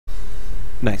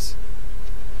Nice.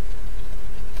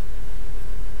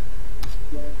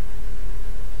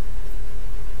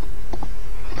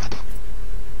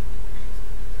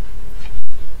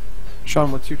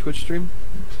 Sean, what's your Twitch stream?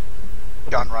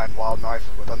 John Ryan Wild Knife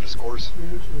with underscores.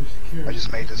 I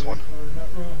just made this one.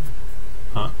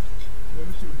 Huh?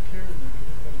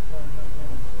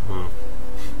 Hmm.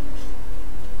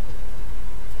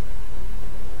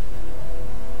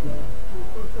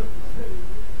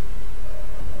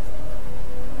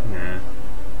 Nah.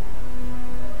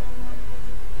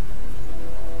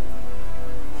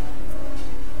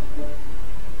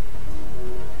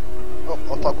 Oh,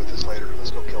 I'll talk with this later.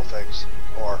 Let's go kill things.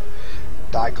 Or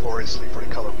die gloriously for the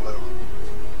color blue.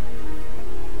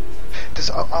 Does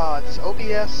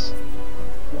OBS...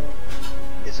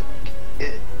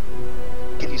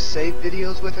 Can you save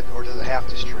videos with it, or does it have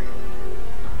to stream?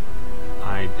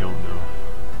 I don't know.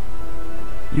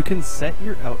 You can set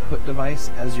your output device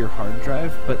as your hard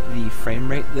drive, but the frame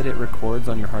rate that it records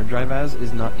on your hard drive as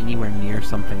is not anywhere near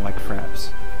something like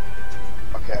Fraps.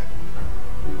 Okay.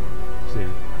 See.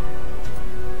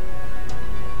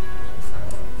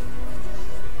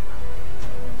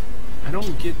 I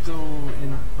don't get though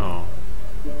in... Oh.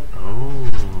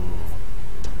 Oh.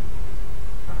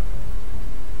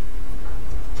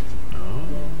 Oh.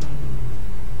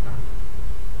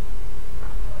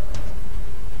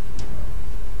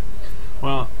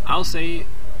 Well, I'll say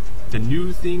the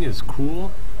new thing is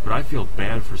cool, but I feel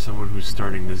bad for someone who's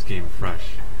starting this game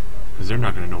fresh. Because they're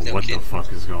not going to know No what kidding. the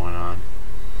fuck is going on.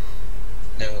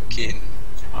 No kidding.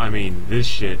 I mean, this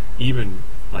shit, even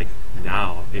like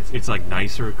now, it's like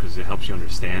nicer because it helps you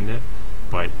understand it,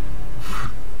 but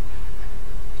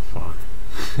fuck.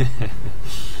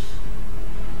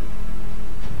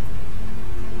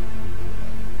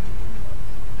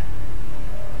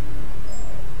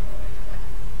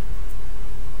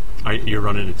 You're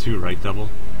running it too, right, Double?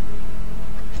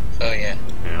 Oh yeah.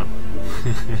 Yeah.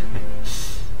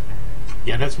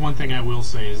 Yeah, that's one thing I will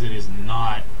say is it is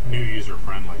not new user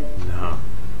friendly. No.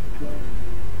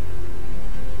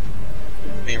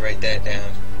 Let me write that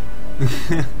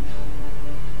down.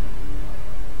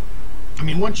 I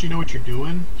mean, once you know what you're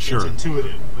doing, Sure. it's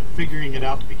intuitive. But figuring it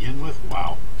out to begin with,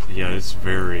 wow. Yeah, it's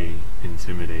very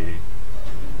intimidating.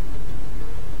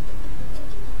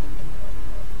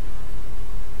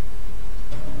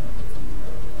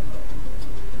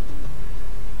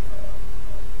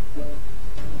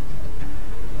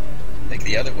 Like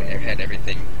the other one there had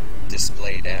everything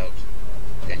displayed out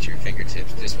at your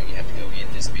fingertips. This one you have to go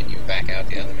in this menu, back out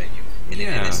the other menu, and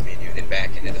then in this menu, then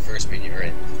back into the first menu,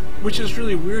 right? Which is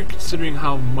really weird considering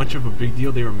how much of a big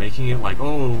deal they were making it. Like,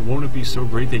 oh, won't it be so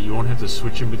great that you won't have to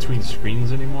switch in between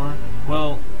screens anymore?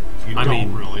 Well, You I don't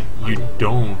mean, really. you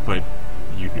don't, but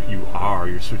you are.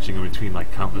 You're switching in between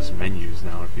like countless menus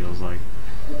now. It feels like.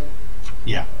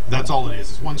 Yeah, that's all it is.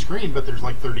 It's one screen, but there's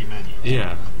like 30 menus.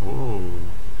 Yeah. Oh.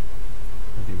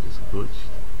 I think just glitched.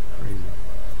 Crazy.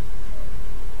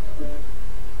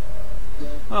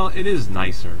 Well, it is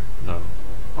nicer though.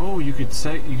 Oh, you could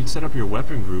set up your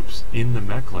weapon groups in the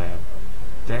mech lab.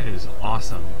 That is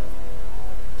awesome.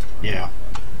 Yeah.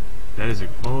 That is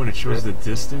and it shows the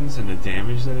distance and the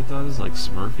damage that it does, like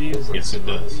Smurfy. Like, Yes, it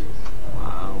does.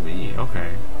 wow,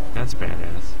 okay, that's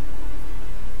badass.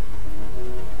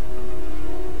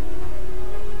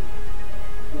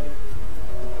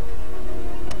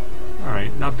 All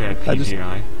right, not bad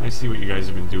PGI. I see what you guys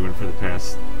have been doing for the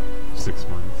past 6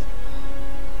 months.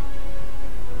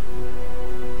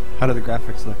 How do the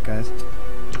graphics look, guys?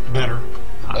 Better.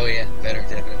 Oh yeah, better,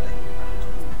 definitely.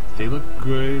 They look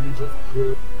good,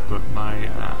 but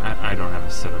I don't have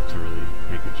a setup to really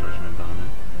make a judgment on it.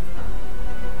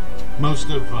 Most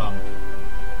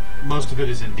of it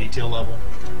is in detail level.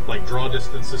 Like draw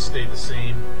distances stay the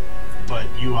same, but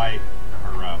UI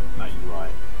not UI.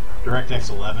 DirectX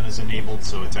 11 is enabled,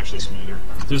 so it's actually smoother.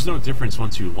 There's no difference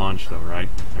once you launch, though, right?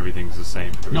 Everything's the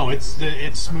same. No, it's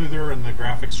smoother and the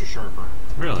graphics are sharper.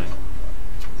 Really?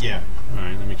 Yeah. All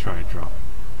right, let me try a drop.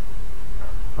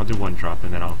 I'll do one drop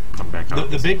and then I'll come back out.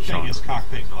 The big thing is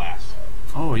cockpit glass.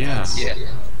 Oh yeah. Yeah.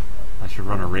 I should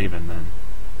run a Raven then.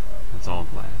 That's all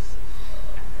glass.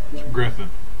 Griffin.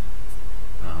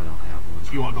 No, I don't have one.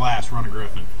 If you want glass, run a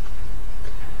Griffin.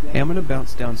 Hey, I'm gonna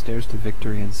bounce downstairs to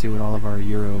Victory and see what all of our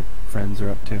Euro friends are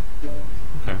up to.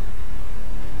 Okay.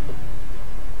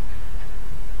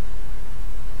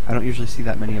 I don't usually see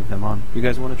that many of them on. You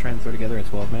guys want to try and throw together a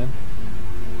 12-man?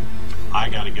 I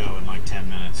gotta go in like 10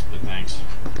 minutes, but thanks.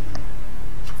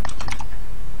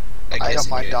 I guess don't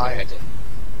mind I dying. had to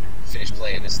finish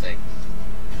playing this thing.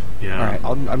 Yeah. Alright,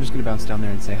 I'm just gonna bounce down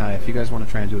there and say hi. If you guys want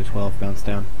to try and do a 12, bounce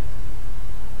down.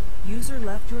 User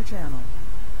left your channel.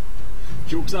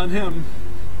 Joke's on him.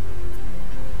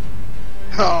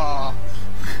 Ah.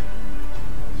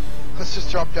 Let's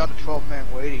just drop down to 12-man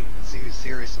waiting and see who's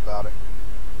serious about it.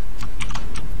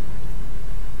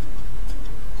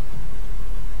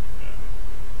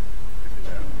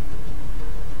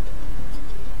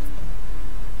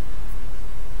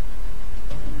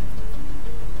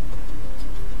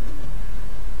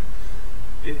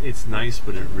 It's nice,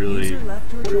 but it really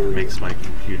makes my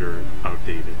computer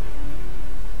outdated.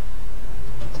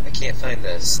 I can't find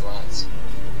the slots.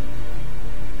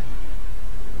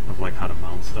 Of like how to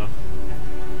mount stuff.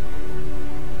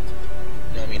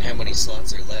 No, I mean how many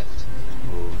slots are left.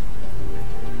 Oh.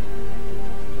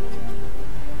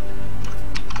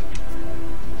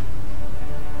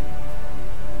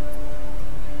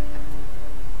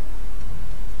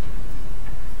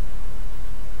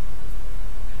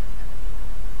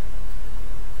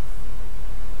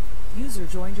 User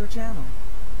joined your channel.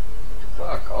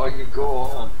 Fuck, all you go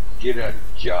on, get a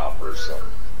job or something.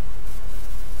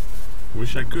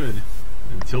 Wish I could.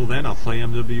 Until then, I'll play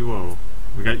MWO.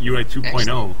 We got UI 2.0.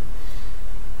 Actually,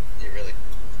 yeah, really.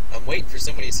 I'm waiting for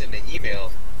somebody to send an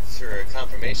email for a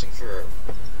confirmation for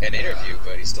an interview,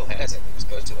 but he still hasn't. He was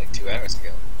supposed to like 2 hours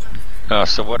ago.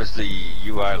 So what does the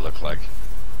UI look like?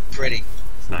 Pretty,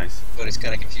 It's nice. but it's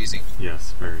kind of confusing.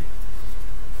 Yes, very.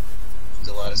 There's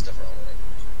a lot of stuff wrong with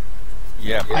it.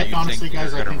 Yeah, but you Honestly, think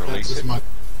guys, you're I going to think release it?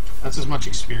 that's as much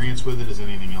experience with it as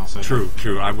anything else. I True, think.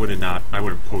 true. I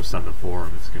wouldn't post on the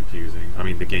forum. It's confusing. I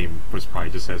mean, the game was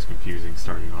probably just as confusing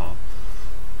starting off.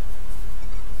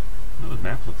 Oh, the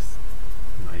map looks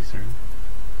nicer.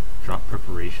 Drop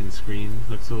preparation screen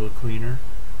looks a little cleaner.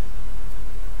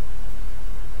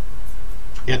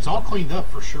 Yeah, it's all cleaned up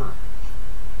for sure.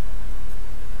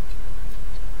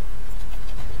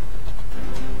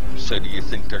 So do you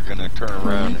think they're going to turn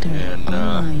around and,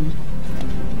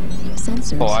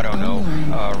 Sensors oh, I don't know,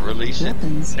 online. release it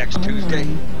Weapons next online.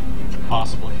 Tuesday?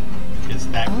 Possibly. It's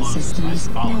that All close. It's nice systems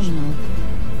and polished. nominal.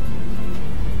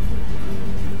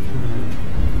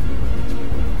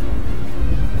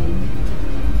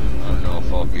 I don't know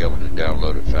if I'll be able to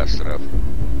download it fast enough.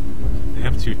 They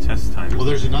have 2 test times. Well,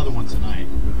 there's another one tonight.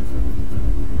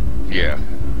 Yeah,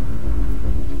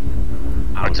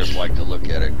 I Ouch. just like to look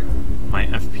at it. My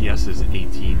FPS is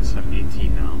 18, so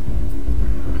 18 now.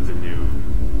 With the new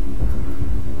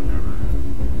whatever.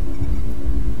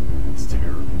 It's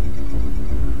terrible.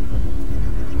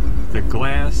 The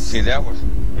glass See, that was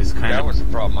is kind of the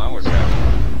problem I was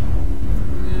having.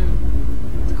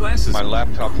 the glass is My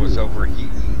laptop was overheating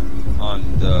on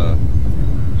the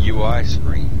UI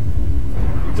screen.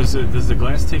 does the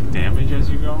glass take damage as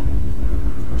you go?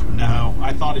 No,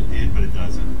 I thought it did, but it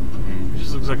doesn't. It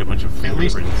just looks like a bunch of At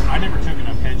least fingerprints. I never took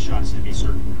enough headshots to be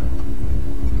certain.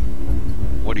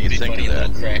 What do you Big think funny of that?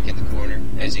 little crack in the corner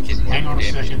as you get more Hang on a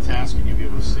damage. second task and you'll be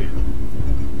able to see it.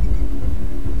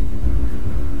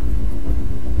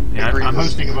 Yeah, Agree. I'm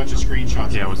posting a bunch of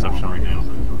screenshots. Yeah, on what's the up, forum Sean?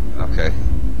 right now. Okay.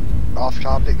 Off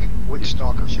topic, which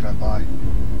stalker should I buy?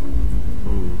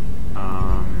 Ooh.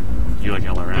 You like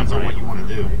LRM, Depends on right? what you want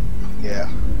to do. Yeah.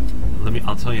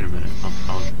 I'll tell you in a minute.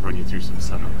 I'll run you through some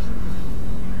setups.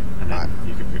 And then Alright.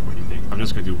 you can pick what you think. I'm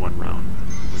just going to do one round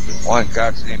with this. Why in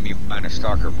God's name you find a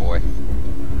stalker, boy?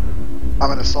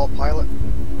 I'm an assault pilot.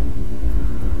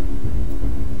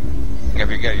 Have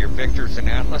you got your Victors and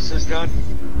Atlases done?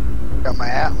 Got my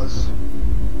Atlas.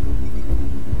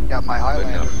 Got my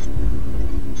Highlander.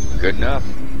 Good enough.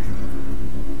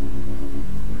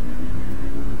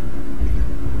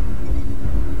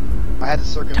 I had to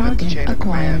circumvent the Target chain of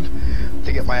acquired. command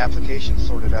to get my application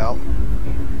sorted out.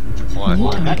 What?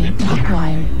 New that target didn't-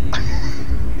 acquired.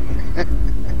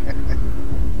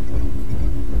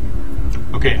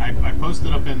 Okay, I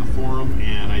posted up in the forum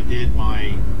and I did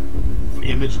my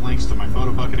image links to my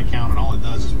PhotoBucket account, and all it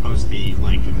does is post the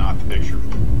link and not the picture.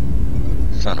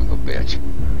 Son of a bitch.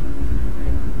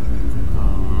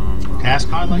 Task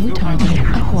highlight. New Go target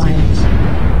highlight.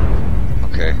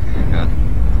 acquired. Okay, hang on.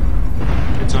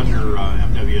 It's under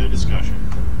MWO discussion.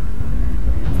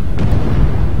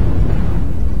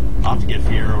 I'll have to get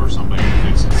Fiero or somebody to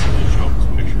fix it so they show up as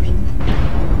pictures.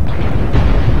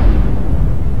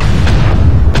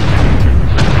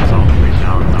 It's all the way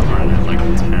down. I'm running at like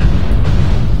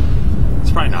 10.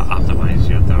 It's probably not optimized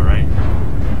yet, though, right?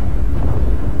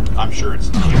 I'm sure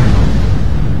it's not.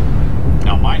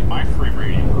 Now my frame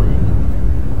rate improved.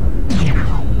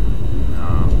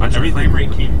 But My everything frame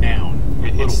rate came down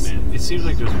a little bit. It seems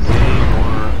like there's way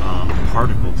more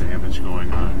particle damage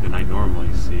going on than I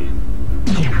normally see.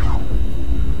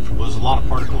 Well, there's a lot of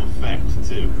particle effect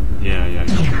too. Yeah.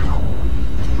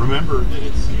 Remember that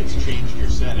it's changed your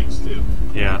settings too.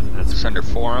 Yeah, It's that's under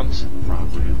forums.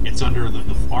 probably it. It's under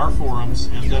our forums,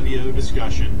 MWO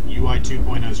discussion, UI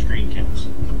 2.0 screen caps.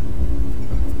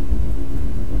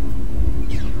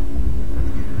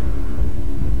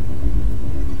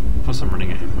 Plus, I'm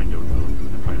running it in window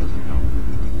mode. That probably doesn't help.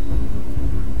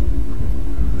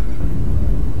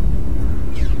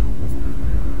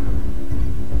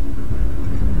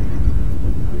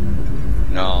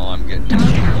 No, I'm getting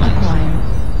Target acquired.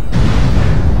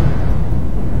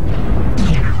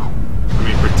 I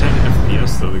mean, for 10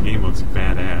 FPS though, the game looks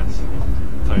badass.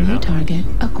 I'll tell you New that. target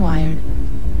acquired.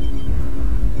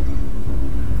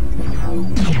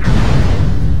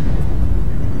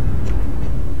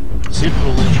 See if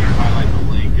it'll let you highlight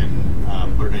the link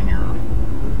and put it in your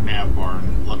nav bar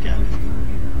and look at it.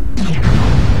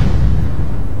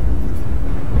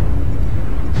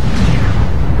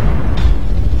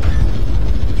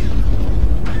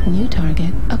 New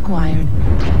target acquired.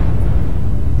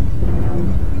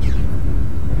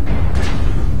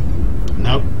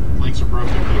 Nope, links are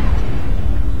broken.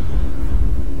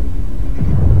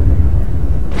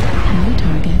 New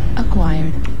target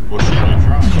acquired. Well, should I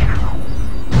try?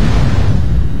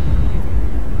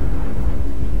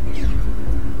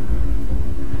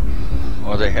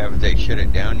 Oh, they shut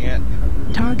it down yet?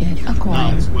 Target No,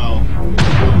 acquired. well, New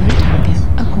target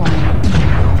acquired.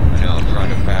 No, I'm trying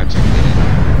to patch it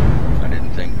in. I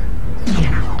didn't think.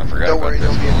 I forgot Don't about worry,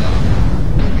 this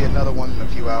there'll be another one in a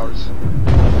few hours.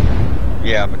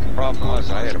 Yeah, but the problem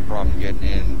was I had a problem getting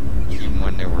in even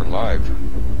when they were live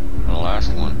on the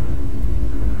last one.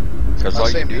 Because all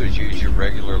you Same do here. is use your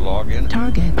regular login.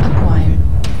 Target acquired.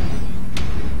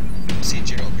 See,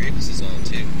 General Grievous is on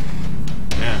too.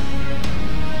 Yeah.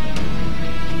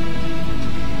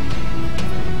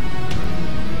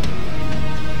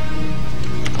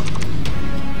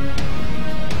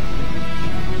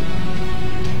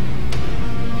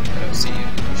 I don't see you,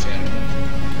 Shadow.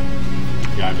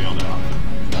 yeah, I bailed out.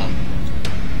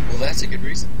 Well, that's a good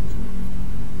reason.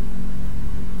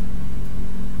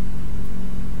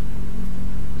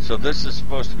 So this is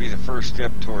supposed to be the first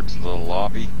step towards the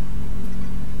lobby.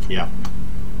 Yeah.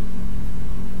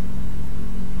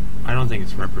 I don't think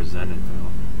it's represented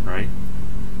though, right?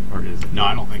 Or is it? No,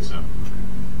 I don't think so.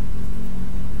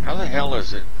 How the hell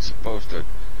is it supposed to...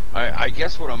 I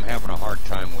guess what I'm having a hard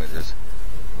time with is,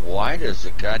 why does the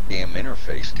goddamn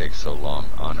interface take so long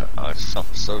on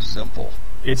something so simple?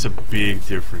 It's a big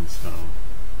difference though.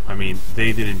 I mean,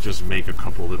 they didn't just make a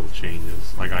couple little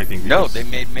changes. Like, I think No, just- they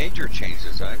made major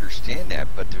changes, I understand that,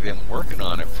 but they've been working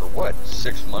on it for what,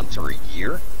 6 months or a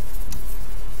year?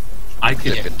 I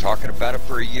could They've been talking about it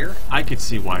for a year? I could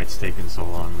see why it's taken so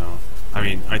long though. I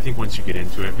mean, I think once you get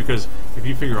into it, because if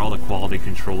you figure all the quality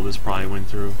control this probably went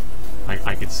through,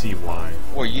 I could see why.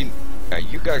 Well, you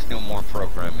guys know more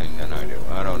programming than I do.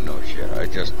 I don't know shit. I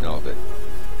just know that,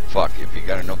 fuck, if you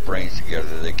got enough brains together,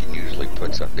 they can usually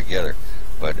put something together.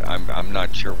 But I'm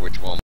not sure which one